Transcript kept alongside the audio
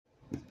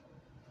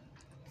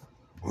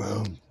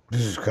Well,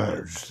 this is kind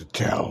of just a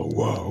tale of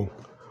woe.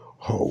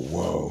 Oh,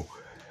 whoa.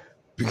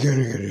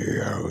 Beginning of the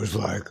year, it was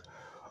like,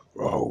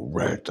 oh,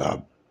 rent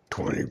up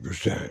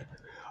 20%.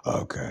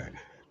 Okay.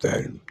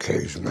 Then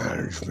case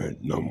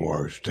management, no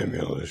more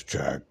stimulus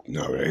check.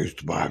 No, they used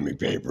to buy me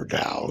paper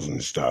towels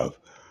and stuff,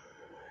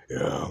 you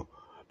know.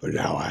 But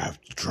now I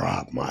have to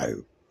drop my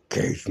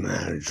case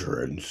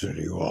manager in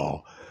City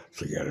Hall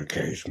to get a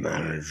case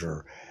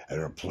manager at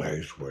a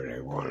place where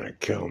they want to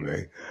kill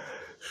me.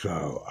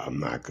 So I'm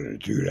not going to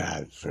do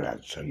that. So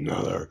that's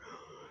another,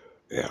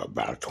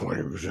 about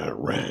 20%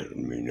 rent. I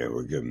mean, they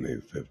were giving me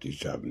 50,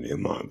 70 a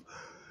month.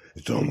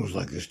 It's almost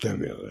like a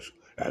stimulus.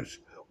 That's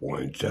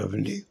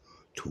 170,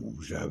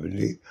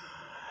 270,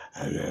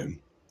 and then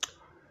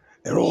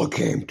it all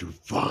came to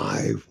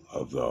 5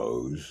 of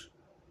those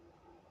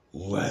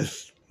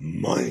less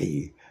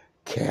money,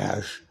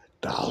 cash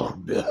dollar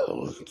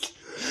bills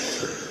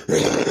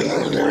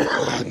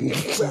in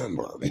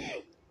December.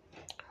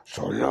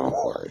 So in other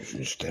words,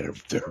 instead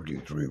of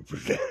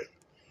 33%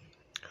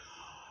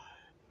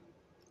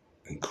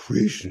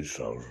 increase in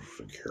Social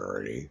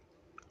Security,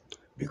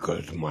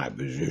 because of my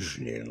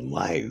position in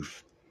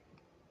life,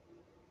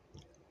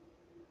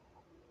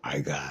 I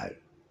got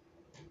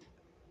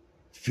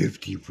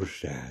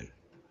 50%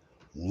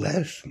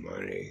 less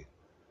money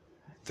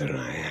than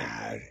I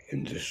had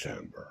in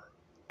December.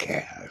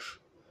 Cash.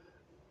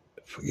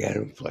 Forget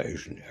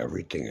inflation,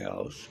 everything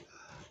else.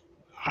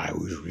 I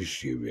was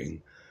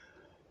receiving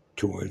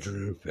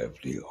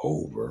 250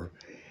 over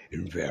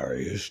in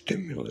various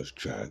stimulus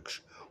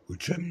checks,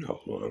 which I'm no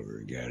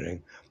longer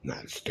getting.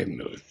 Not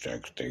stimulus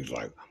checks, things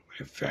like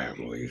my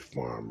family's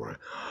farm rent,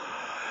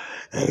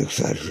 and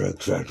etc.,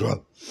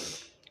 etc.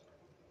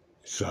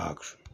 Sucks.